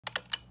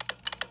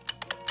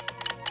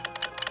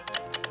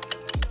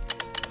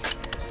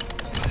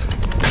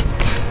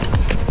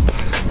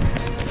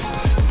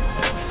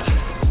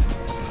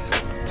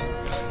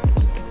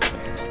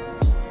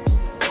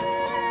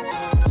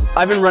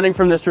I've been running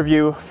from this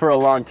review for a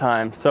long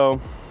time, so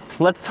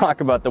let's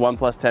talk about the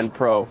OnePlus 10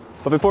 Pro.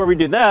 But before we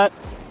do that,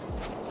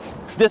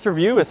 this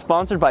review is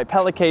sponsored by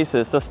Pela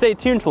Cases, so stay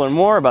tuned to learn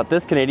more about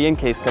this Canadian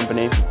case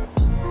company.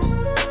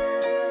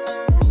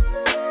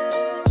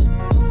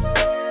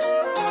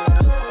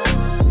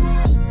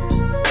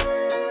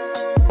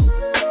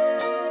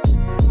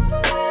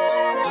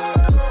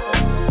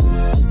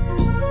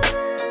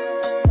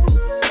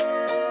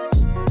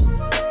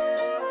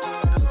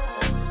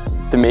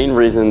 The main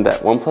reason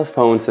that OnePlus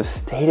phones have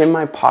stayed in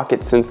my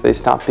pocket since they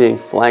stopped being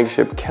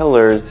flagship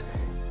killers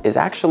is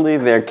actually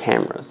their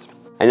cameras.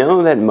 I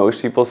know that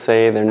most people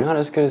say they're not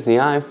as good as the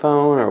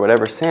iPhone or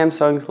whatever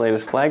Samsung's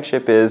latest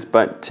flagship is,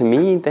 but to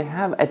me, they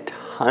have a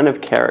ton of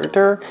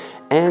character,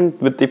 and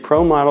with the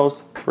Pro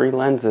models, 3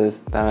 lenses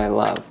that I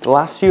love. The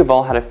last few have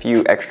all had a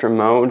few extra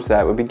modes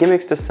that would be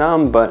gimmicks to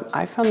some, but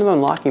I found them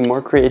unlocking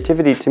more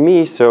creativity to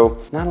me, so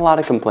not a lot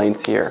of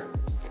complaints here.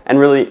 And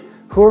really,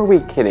 who are we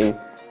kidding?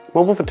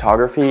 Mobile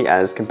photography,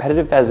 as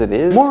competitive as it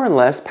is, more or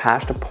less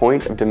passed a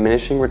point of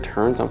diminishing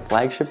returns on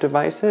flagship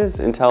devices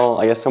until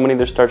I guess someone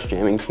either starts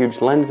jamming huge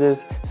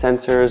lenses,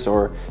 sensors,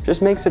 or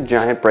just makes a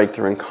giant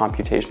breakthrough in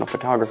computational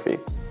photography.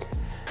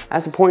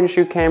 As a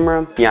point-and-shoot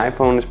camera, the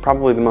iPhone is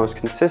probably the most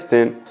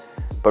consistent,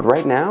 but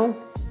right now,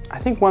 I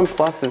think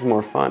OnePlus is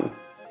more fun.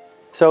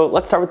 So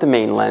let's start with the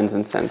main lens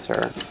and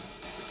sensor.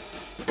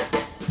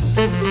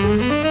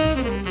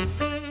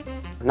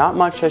 Not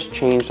much has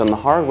changed on the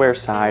hardware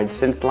side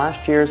since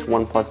last year's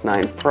OnePlus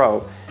 9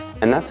 Pro,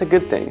 and that's a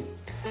good thing.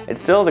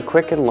 It's still the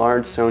quick and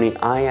large Sony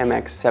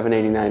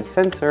IMX789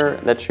 sensor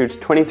that shoots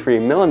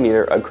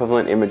 23mm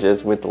equivalent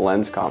images with the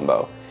lens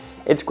combo.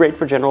 It's great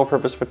for general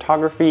purpose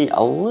photography,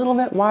 a little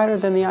bit wider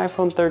than the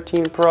iPhone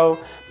 13 Pro,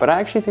 but I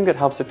actually think that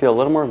helps it feel a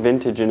little more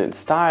vintage in its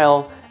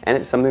style, and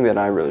it's something that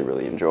I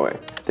really enjoy.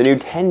 The new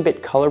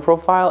 10-bit color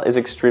profile is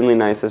extremely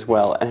nice as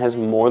well, and has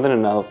more than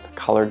enough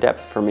color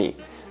depth for me.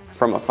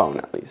 From a phone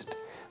at least.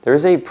 There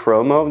is a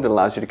Pro mode that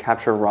allows you to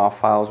capture RAW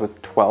files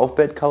with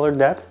 12-bit color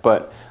depth,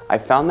 but I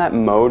found that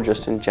mode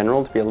just in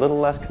general to be a little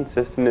less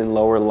consistent in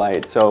lower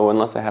light, so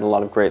unless I had a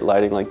lot of great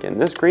lighting like in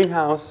this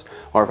greenhouse,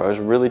 or if I was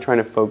really trying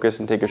to focus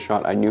and take a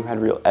shot I knew had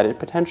real edit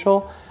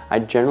potential, I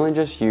generally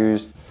just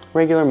used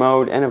regular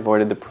mode and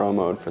avoided the Pro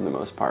mode for the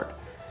most part.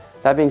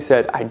 That being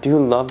said, I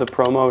do love the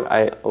Pro mode,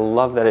 I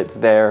love that it's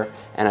there,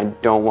 and I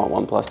don't want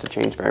OnePlus to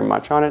change very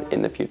much on it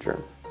in the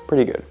future.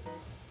 Pretty good.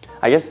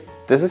 I guess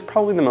this is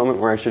probably the moment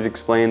where I should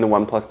explain the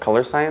OnePlus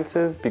color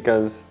sciences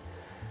because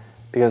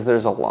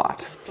there's a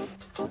lot.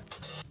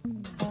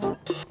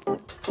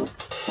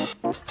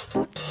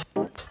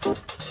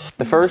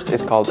 The first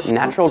is called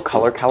Natural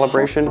Color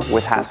Calibration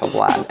with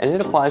Hasselblad, and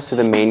it applies to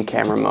the main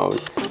camera mode.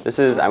 This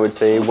is, I would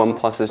say,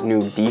 OnePlus's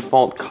new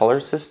default color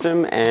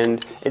system,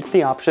 and it's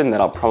the option that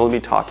I'll probably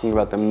be talking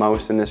about the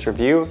most in this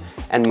review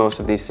and most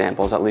of these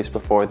samples, at least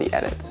before the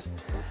edits.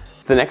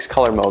 The next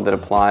color mode that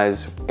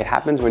applies, it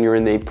happens when you're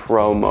in the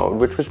Pro mode,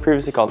 which was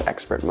previously called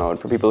Expert mode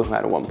for people who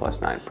had a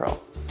OnePlus 9 Pro.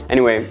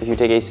 Anyway, if you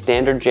take a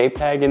standard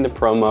JPEG in the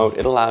Pro mode,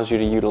 it allows you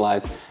to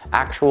utilize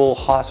actual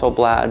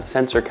Hasselblad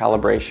sensor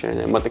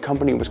calibration and what the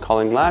company was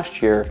calling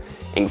last year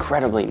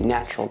incredibly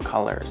natural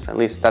colors. At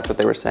least that's what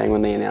they were saying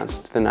when they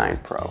announced the 9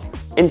 Pro.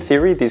 In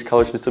theory, these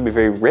colors should still be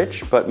very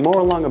rich, but more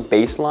along a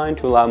baseline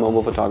to allow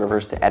mobile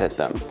photographers to edit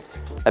them.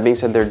 That being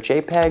said, they're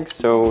JPEGs,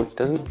 so it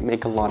doesn't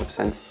make a lot of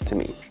sense to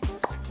me.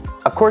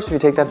 Of course, if you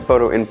take that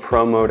photo in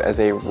Pro mode as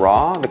a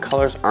RAW, the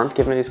colors aren't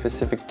given any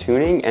specific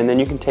tuning, and then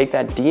you can take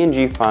that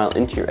DNG file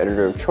into your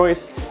editor of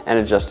choice and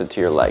adjust it to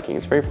your liking.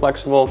 It's very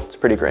flexible, it's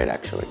pretty great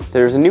actually.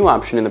 There's a new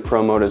option in the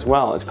Pro mode as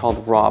well, it's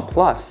called RAW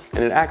Plus,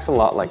 and it acts a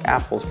lot like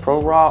Apple's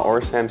Pro RAW or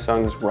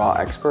Samsung's RAW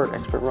Expert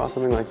RAW,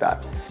 something like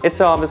that.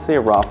 It's obviously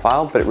a RAW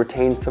file, but it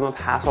retains some of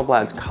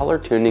Hasselblad's color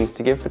tunings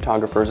to give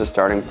photographers a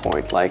starting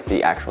point like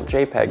the actual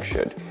JPEG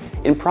should.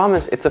 In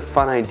promise, it's a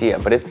fun idea,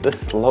 but it's the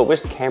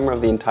slowest camera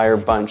of the entire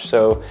bunch,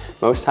 so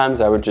most times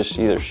I would just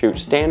either shoot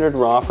standard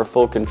RAW for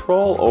full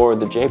control or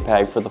the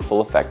JPEG for the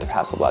full effect of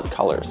Hasselblad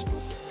colors.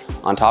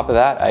 On top of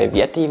that, I have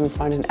yet to even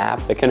find an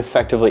app that can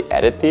effectively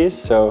edit these,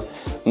 so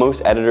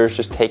most editors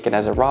just take it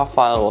as a RAW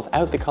file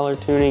without the color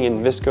tuning, and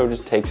VSCO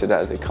just takes it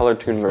as a color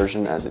tuned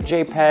version as a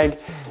JPEG.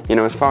 You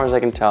know, as far as I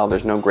can tell,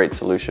 there's no great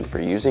solution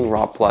for using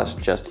RAW Plus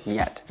just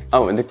yet.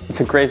 Oh, and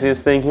the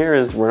craziest thing here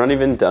is we're not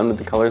even done with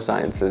the color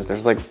sciences.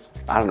 There's like,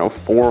 I don't know,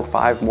 4 or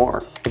 5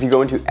 more. If you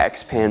go into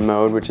XPAN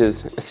mode, which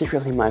is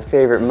secretly my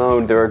favorite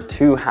mode, there are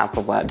 2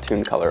 Hasselblad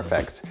tuned color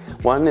effects.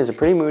 One is a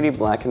pretty moody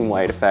black and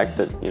white effect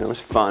that, you know, is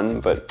fun,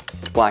 but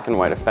black and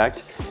white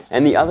effect.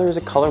 And the other is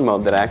a color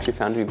mode that I actually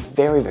found to be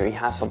very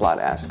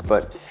Hasselblad-esque,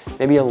 but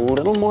maybe a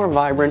little more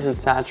vibrant and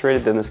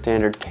saturated than the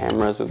standard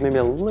cameras with maybe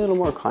a little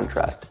more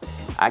contrast.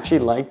 I actually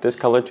like this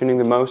color tuning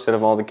the most out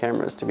of all the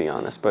cameras, to be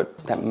honest, but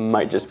that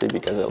might just be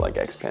because I like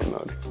XPAN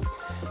mode.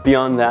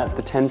 Beyond that,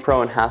 the 10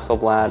 Pro and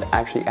Hasselblad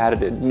actually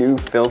added new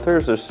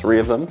filters. There's 3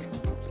 of them.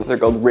 They're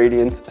called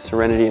Radiance,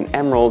 Serenity, and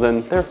Emerald,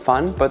 and they're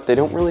fun, but they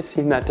don't really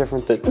seem that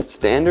different than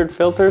standard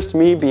filters to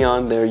me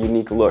beyond their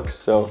unique looks.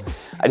 So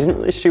I didn't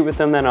really shoot with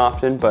them that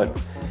often, but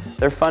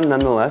they're fun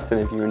nonetheless, and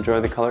if you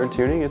enjoy the color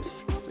tuning,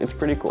 it's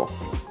pretty cool.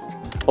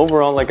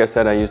 Overall, like I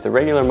said, I use the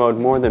regular mode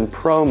more than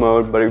pro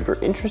mode, but if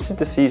you're interested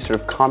to see sort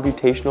of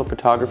computational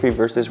photography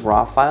versus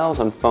raw files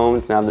on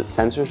phones now that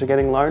sensors are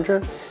getting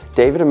larger,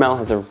 David Amell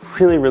has a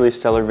really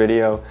stellar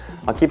video.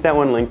 I'll keep that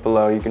one linked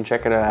below. You can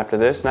check it out after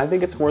this, and I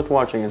think it's worth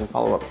watching as a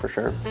follow-up for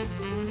sure.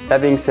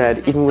 That being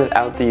said, even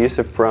without the use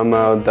of pro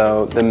mode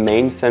though, the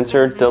main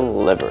sensor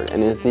delivered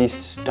and is the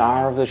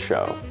star of the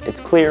show.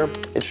 It's clear,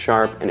 it's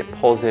sharp, and it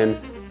pulls in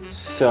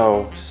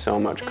so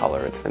much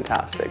color. It's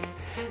fantastic.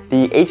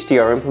 The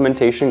HDR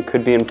implementation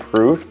could be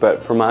improved,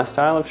 but for my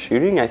style of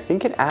shooting, I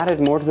think it added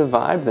more to the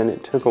vibe than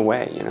it took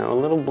away. You know, a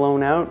little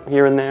blown out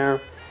here and there,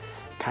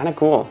 kind of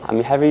cool. I'm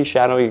a heavy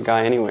shadowy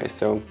guy anyway,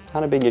 so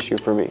not a big issue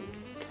for me.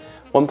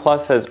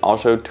 OnePlus has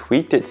also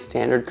tweaked its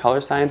standard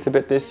color science a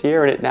bit this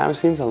year, and it now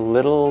seems a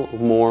little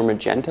more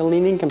magenta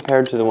leaning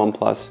compared to the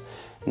OnePlus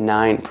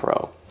 9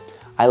 Pro.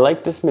 I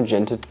like this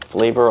magenta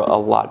flavor a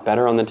lot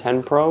better on the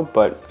 10 Pro,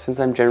 but since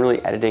I'm generally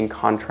editing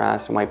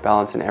contrast and white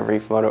balance in every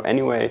photo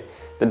anyway,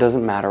 that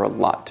doesn't matter a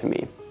lot to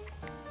me.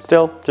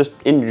 Still, just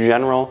in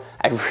general,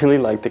 I really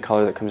like the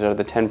color that comes out of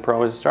the 10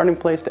 Pro as a starting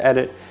place to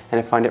edit, and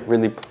I find it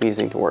really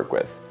pleasing to work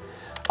with.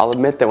 I'll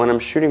admit that when I'm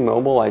shooting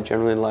mobile, I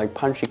generally like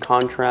punchy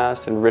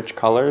contrast and rich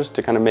colors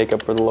to kind of make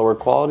up for the lower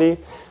quality.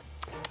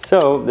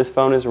 So this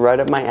phone is right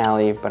up my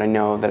alley, but I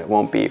know that it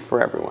won't be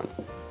for everyone.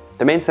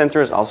 The main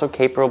sensor is also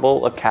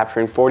capable of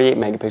capturing 48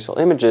 megapixel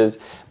images,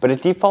 but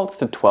it defaults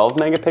to 12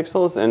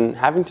 megapixels, and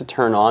having to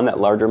turn on that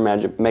larger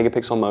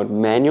megapixel mode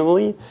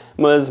manually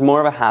was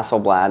more of a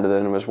Hasselblad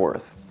than it was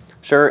worth.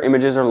 Sure,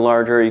 images are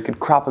larger, you could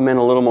crop them in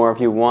a little more if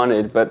you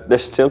wanted, but they're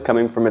still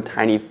coming from a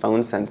tiny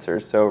phone sensor,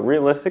 so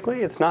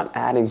realistically, it's not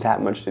adding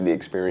that much to the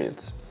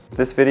experience.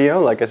 This video,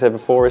 like I said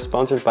before, is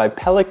sponsored by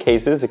Pela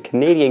Cases, a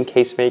Canadian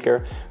case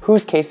maker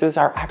whose cases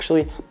are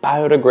actually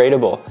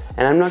biodegradable.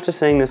 And I'm not just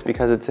saying this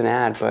because it's an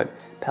ad, but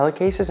Pela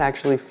Cases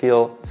actually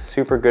feel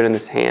super good in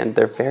this hand.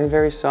 They're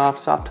very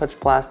soft touch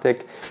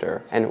plastic,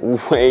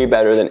 and way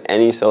better than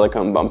any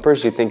silicone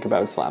bumpers you think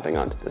about slapping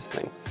onto this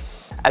thing.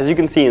 As you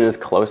can see in this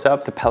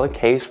close-up, the Pela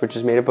case, which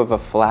is made up of a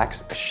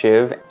flax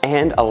sheave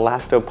and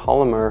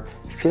elastopolymer,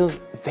 feels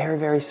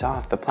very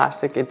soft. The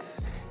plastic,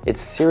 it's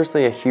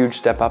seriously a huge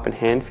step up in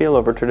hand feel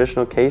over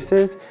traditional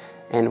cases,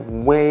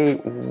 and way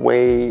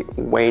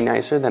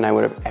nicer than I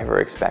would have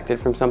ever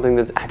expected from something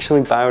that's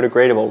actually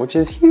biodegradable, which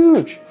is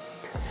huge.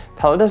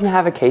 Pela doesn't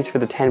have a case for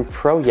the 10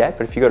 Pro yet,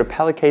 but if you go to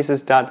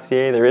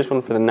pelacases.ca, there is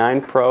one for the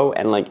 9 Pro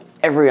and like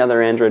every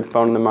other Android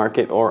phone in the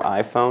market or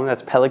iPhone.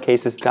 That's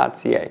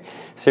pelacases.ca.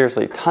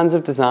 Seriously, tons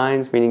of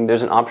designs, meaning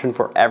there's an option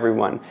for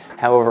everyone.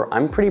 However,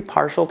 I'm pretty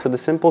partial to the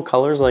simple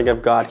colors like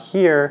I've got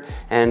here,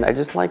 and I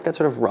just like that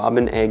sort of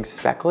robin egg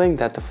speckling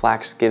that the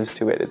flax gives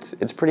to it.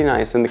 It's pretty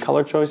nice, and the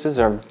color choices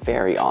are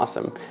very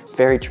awesome,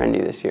 very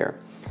trendy this year.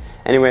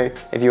 Anyway,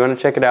 if you want to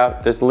check it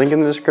out, there's a link in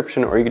the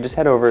description, or you can just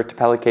head over to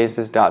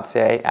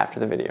pelacases.ca after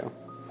the video.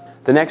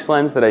 The next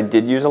lens that I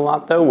did use a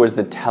lot though was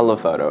the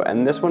Telephoto,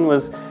 and this one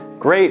was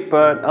great,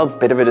 but a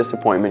bit of a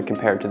disappointment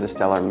compared to the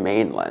stellar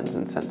main lens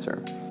and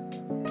sensor.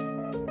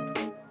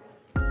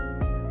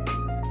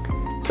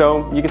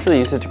 So you can still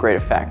use it to great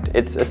effect.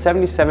 It's a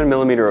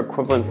 77mm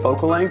equivalent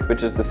focal length,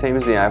 which is the same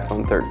as the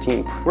iPhone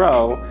 13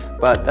 Pro,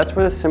 but that's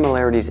where the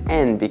similarities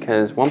end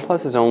because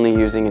OnePlus is only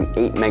using an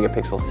 8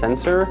 megapixel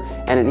sensor,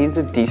 and it needs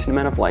a decent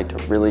amount of light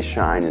to really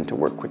shine and to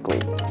work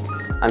quickly.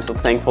 I'm so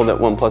thankful that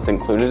OnePlus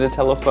included a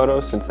telephoto,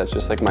 since that's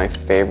just like my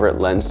favorite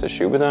lens to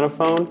shoot with on a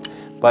phone,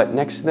 but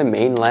next to the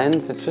main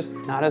lens, it's just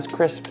not as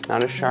crisp,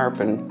 not as sharp,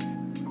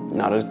 and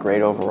not as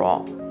great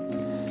overall.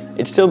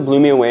 It still blew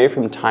me away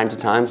from time to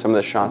time. Some of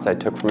the shots I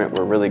took from it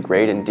were really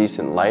great and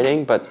decent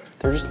lighting, but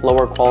they're just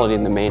lower quality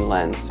in the main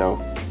lens, so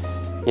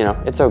you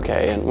know, it's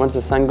okay. And once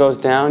the sun goes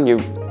down, you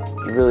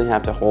really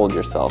have to hold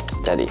yourself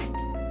steady.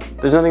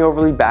 There's nothing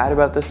overly bad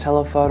about this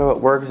telephoto. It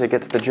works, it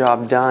gets the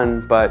job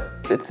done, but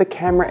it's the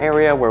camera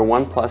area where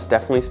OnePlus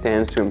definitely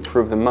stands to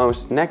improve the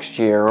most next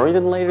year, or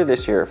even later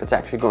this year if it's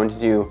actually going to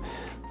do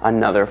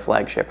another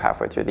flagship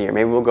halfway through the year.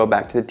 Maybe we'll go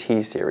back to the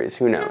T series,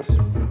 who knows?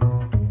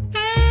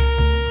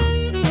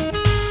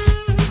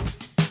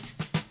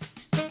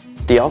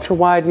 The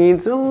UltraWide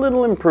needs a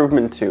little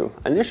improvement too.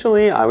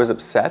 Initially, I was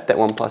upset that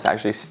OnePlus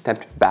actually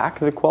stepped back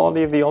the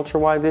quality of the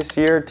UltraWide this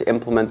year to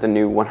implement the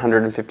new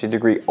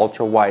 150-degree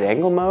ultra-wide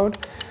angle mode.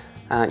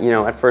 You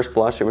know, at first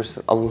blush, it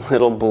was a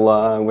little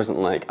blah. I wasn't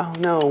like, oh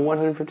no,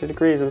 150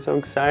 degrees, I'm so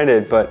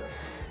excited. But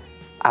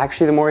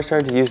actually, the more I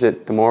started to use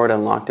it, the more it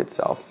unlocked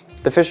itself.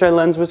 The fisheye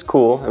lens was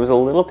cool. It was a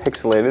little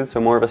pixelated, so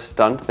more of a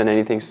stunt than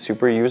anything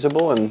super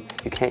usable, and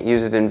you can't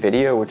use it in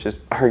video, which is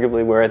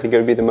arguably where I think it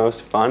would be the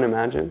most fun,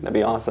 imagine. That'd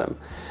be awesome.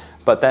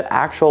 But that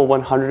actual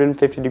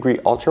 150-degree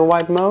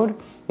ultra-wide mode,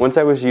 once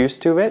I was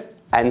used to it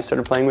and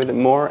started playing with it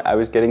more, I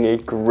was getting a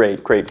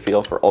great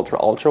feel for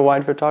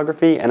ultra-wide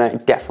photography, and I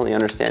definitely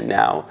understand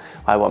now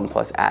why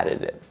OnePlus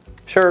added it.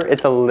 Sure,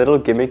 it's a little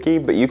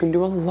gimmicky, but you can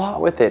do a lot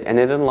with it, and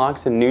it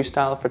unlocks a new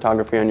style of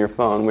photography on your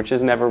phone, which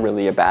is never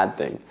really a bad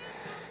thing.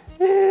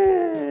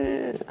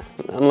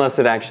 unless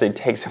it actually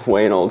takes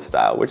away an old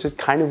style, which is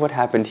kind of what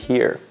happened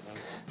here.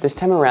 This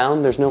time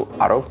around, there's no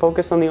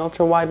autofocus on the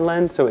ultra-wide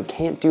lens, so it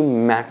can't do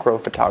macro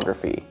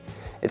photography.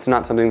 It's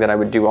not something that I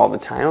would do all the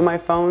time on my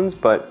phones,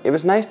 but it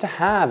was nice to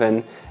have,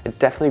 and it's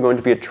definitely going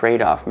to be a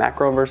trade-off.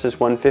 Macro versus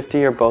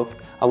 150 are both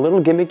a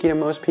little gimmicky to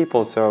most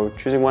people, so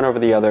choosing one over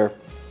the other,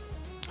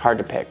 hard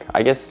to pick.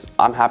 I guess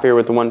I'm happier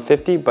with the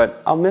 150,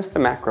 but I'll miss the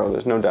macro,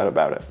 there's no doubt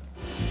about it.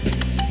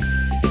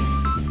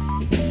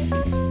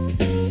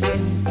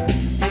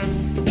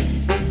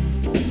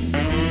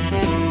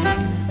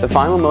 The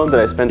final mode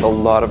that I spent a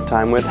lot of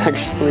time with,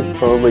 actually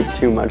probably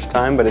too much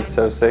time, but it's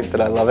so sick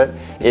that I love it,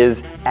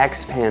 is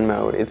XPAN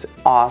mode. It's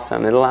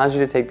awesome. It allows you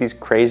to take these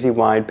crazy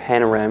wide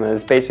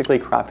panoramas, basically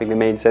cropping the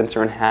main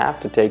sensor in half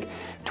to take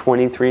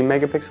 23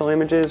 megapixel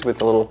images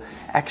with a little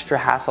extra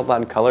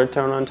Hasselblad color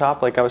tone on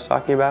top like I was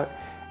talking about,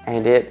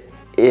 and it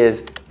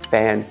is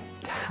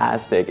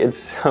fantastic. It's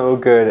so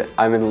good.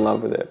 I'm in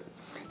love with it.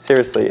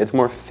 Seriously, it's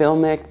more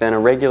filmic than a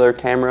regular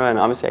camera, and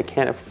obviously I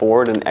can't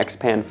afford an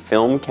XPAN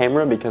film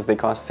camera because they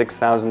cost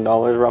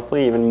 $6,000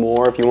 roughly, even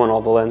more if you want all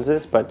the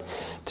lenses, but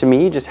to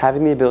me, just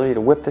having the ability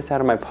to whip this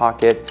out of my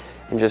pocket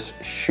and just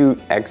shoot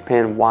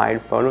XPAN wide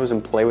photos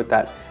and play with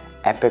that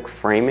epic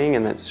framing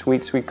and that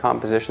sweet, sweet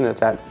composition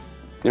that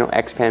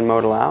XPAN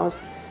mode allows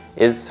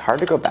is hard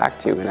to go back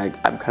to, and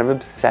I'm kind of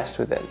obsessed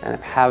with it, and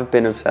I have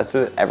been obsessed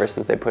with it ever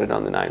since they put it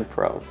on the 9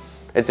 Pro.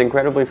 It's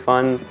incredibly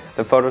fun,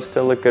 the photos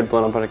still look good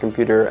blown up on a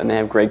computer, and they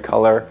have great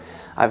color.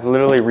 I've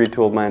literally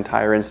retooled my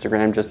entire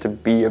Instagram just to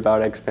be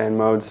about XPAN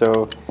mode,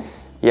 so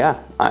yeah,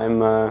 I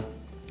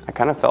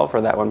kind of fell for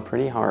that one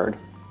pretty hard.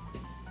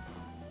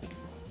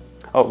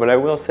 Oh, but I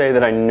will say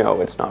that I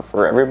know it's not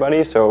for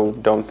everybody, so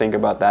don't think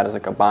about that as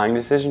like a buying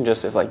decision.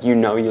 Just if you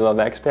love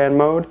XPAN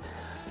mode,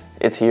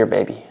 it's here,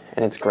 baby,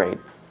 and it's great.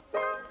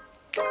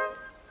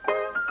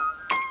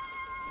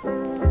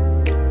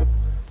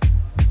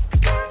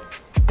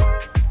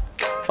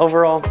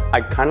 Overall,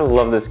 I kind of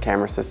love this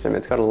camera system.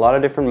 It's got a lot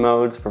of different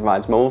modes,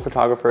 provides mobile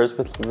photographers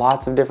with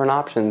lots of different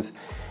options.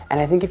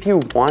 And I think if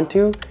you want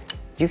to,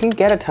 you can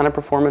get a ton of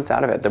performance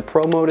out of it. The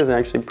Pro mode is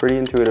actually pretty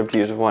intuitive to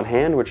use with one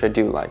hand, which I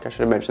do like. I should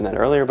have mentioned that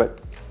earlier, but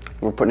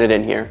we're putting it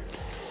in here.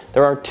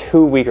 There are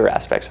 2 weaker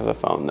aspects of the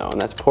phone though, and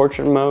that's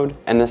portrait mode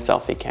and the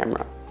selfie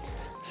camera.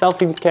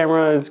 Selfie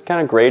camera is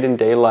kind of great in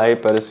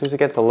daylight, but as soon as it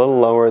gets a little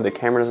lower, the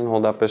camera doesn't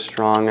hold up as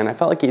strong, and I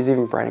felt like he's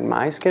even brightening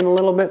my skin a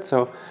little bit,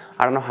 so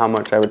I don't know how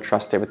much I would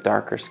trust it with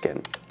darker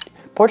skin.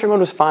 Portrait mode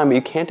was fine, but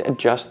you can't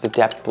adjust the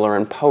depth blur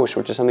in post,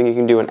 which is something you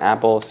can do in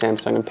Apple,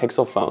 Samsung, and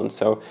Pixel phones,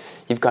 so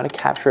you've got to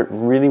capture it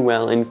really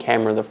well in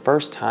camera the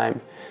first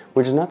time,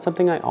 which is not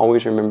something I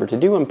always remember to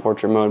do in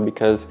portrait mode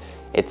because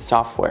it's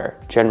software.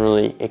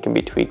 Generally, it can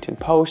be tweaked in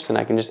post, and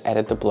I can just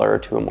edit the blur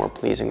to a more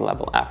pleasing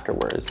level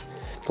afterwards.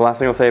 The last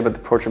thing I'll say about the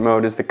portrait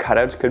mode is the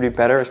cutouts could be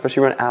better,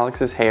 especially around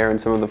Alex's hair and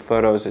some of the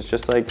photos. It's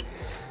just like,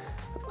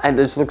 it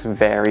just looks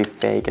very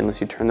fake unless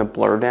you turn the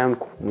blur down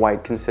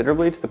quite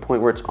considerably to the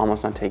point where it's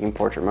almost not taking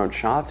portrait mode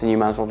shots, and you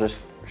might as well just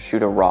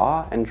shoot a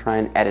RAW and try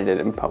and edit it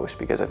in post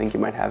because I think you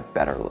might have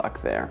better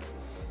luck there.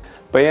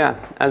 But yeah,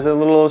 as a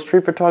little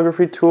street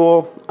photography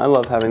tool, I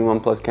love having the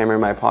OnePlus camera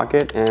in my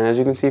pocket, and as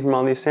you can see from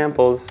all these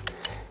samples,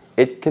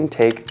 it can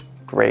take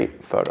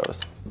great photos.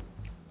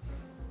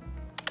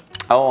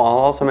 Oh, I'll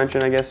also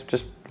mention, I guess,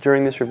 just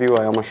during this review,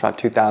 I almost shot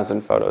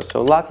 2,000 photos,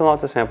 so lots and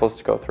lots of samples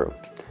to go through.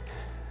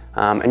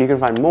 And you can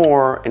find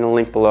more in a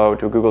link below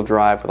to a Google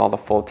Drive with all the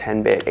full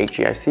 10-bit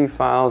HEIC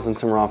files and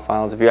some RAW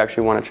files. If you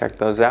actually want to check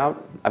those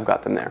out, I've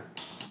got them there.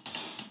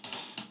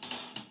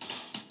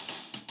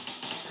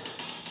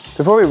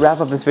 Before we wrap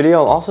up this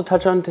video, I'll also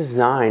touch on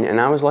design, and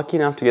I was lucky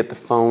enough to get the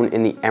phone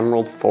in the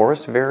Emerald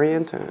Forest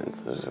variant.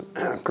 It's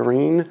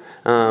green,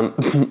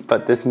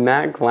 but this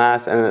matte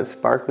glass and that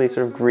sparkly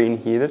sort of green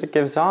hue that it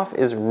gives off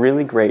is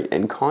really great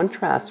and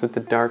contrasts with the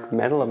dark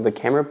metal of the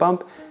camera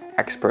bump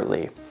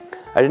expertly.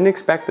 I didn't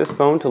expect this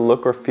phone to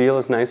look or feel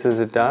as nice as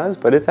it does,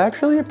 but it's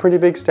actually a pretty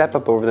big step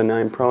up over the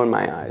 9 Pro in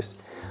my eyes.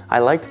 I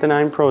liked the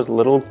 9 Pro's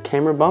little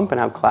camera bump and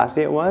how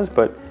classy it was,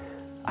 but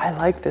I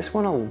like this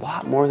one a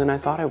lot more than I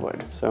thought I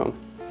would, so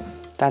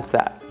that's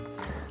that.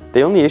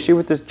 The only issue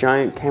with this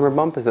giant camera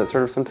bump is that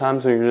sort of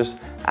sometimes when you're just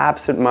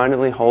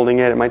absent-mindedly holding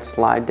it, it might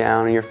slide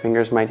down and your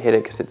fingers might hit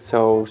it because it's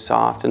so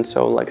soft and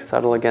so like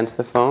subtle against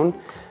the phone,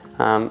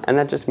 and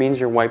that just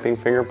means you're wiping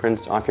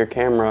fingerprints off your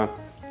camera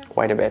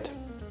quite a bit.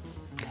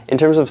 In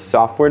terms of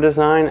software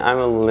design, I'm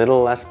a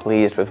little less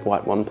pleased with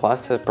what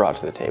OnePlus has brought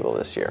to the table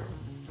this year.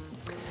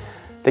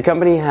 The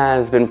company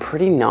has been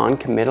pretty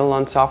non-committal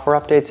on software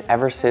updates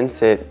ever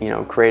since it,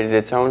 created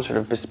its own sort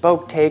of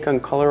bespoke take on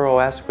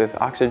ColorOS with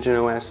Oxygen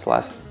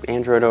OS /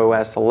 Android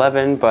OS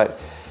 11, but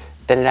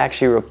then it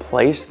actually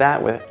replaced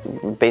that with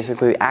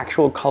basically the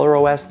actual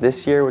ColorOS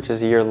this year, which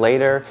is a year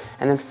later,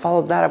 and then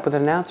followed that up with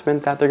an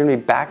announcement that they're going to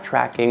be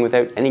backtracking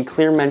without any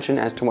clear mention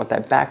as to what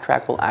that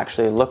backtrack will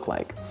actually look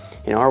like.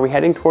 You know, are we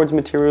heading towards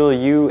Material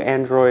U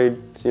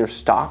Android, you know,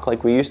 stock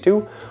like we used to?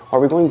 Or are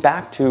we going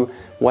back to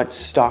what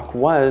stock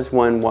was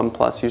when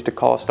OnePlus used to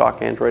call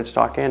stock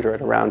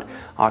Android around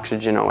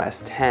Oxygen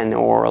OS 10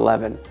 or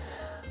 11?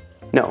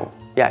 No,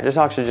 yeah, just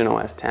Oxygen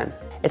OS 10.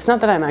 It's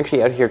not that I'm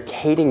actually out here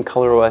hating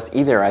ColorOS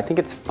either. I think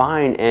it's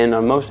fine, and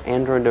on most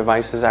Android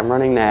devices, I'm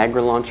running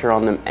Niagara Launcher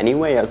on them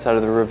anyway outside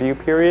of the review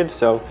period,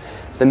 so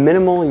the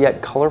minimal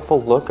yet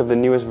colorful look of the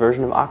newest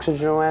version of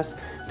Oxygen OS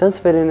does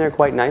fit in there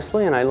quite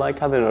nicely, and I like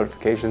how the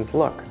notifications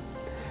look.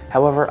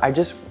 However, I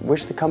just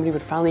wish the company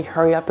would finally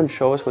hurry up and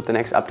show us what the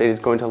next update is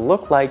going to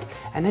look like,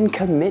 and then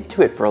commit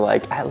to it for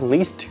like at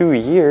least 2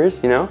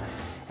 years, you know?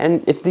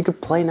 And if you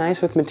could play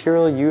nice with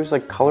Material U's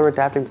like color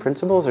adapting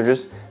principles or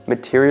just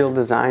material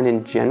design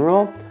in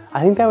general,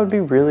 I think that would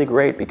be really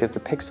great because the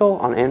Pixel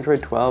on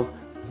Android 12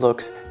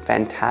 looks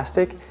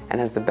fantastic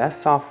and has the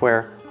best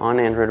software on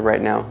Android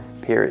right now,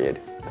 period.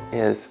 It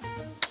is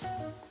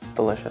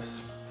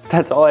delicious.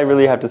 That's all I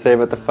really have to say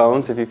about the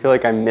phones. If you feel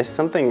like I missed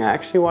something, I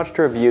actually watched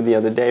a review the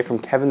other day from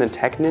Kevin the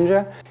Tech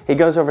Ninja. He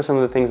goes over some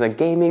of the things like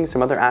gaming,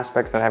 some other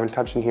aspects that I haven't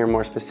touched in here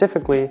more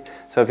specifically.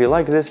 So if you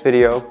liked this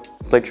video,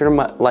 make sure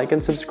to like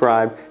and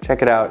subscribe,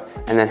 check it out,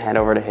 and then head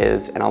over to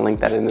his, and I'll link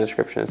that in the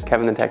description. It's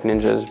Kevin the Tech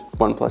Ninja's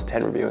OnePlus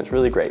 10 review. It's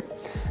really great.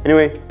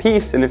 Anyway,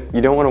 peace, and if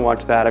you don't want to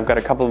watch that, I've got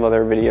a couple of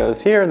other videos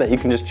here that you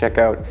can just check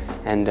out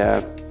and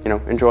you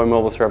know, enjoy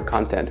MobileSyrup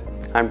content.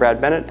 I'm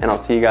Brad Bennett, and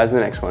I'll see you guys in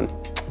the next one.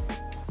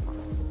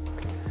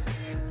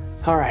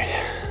 All right,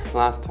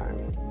 last time.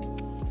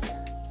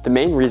 The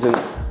main reason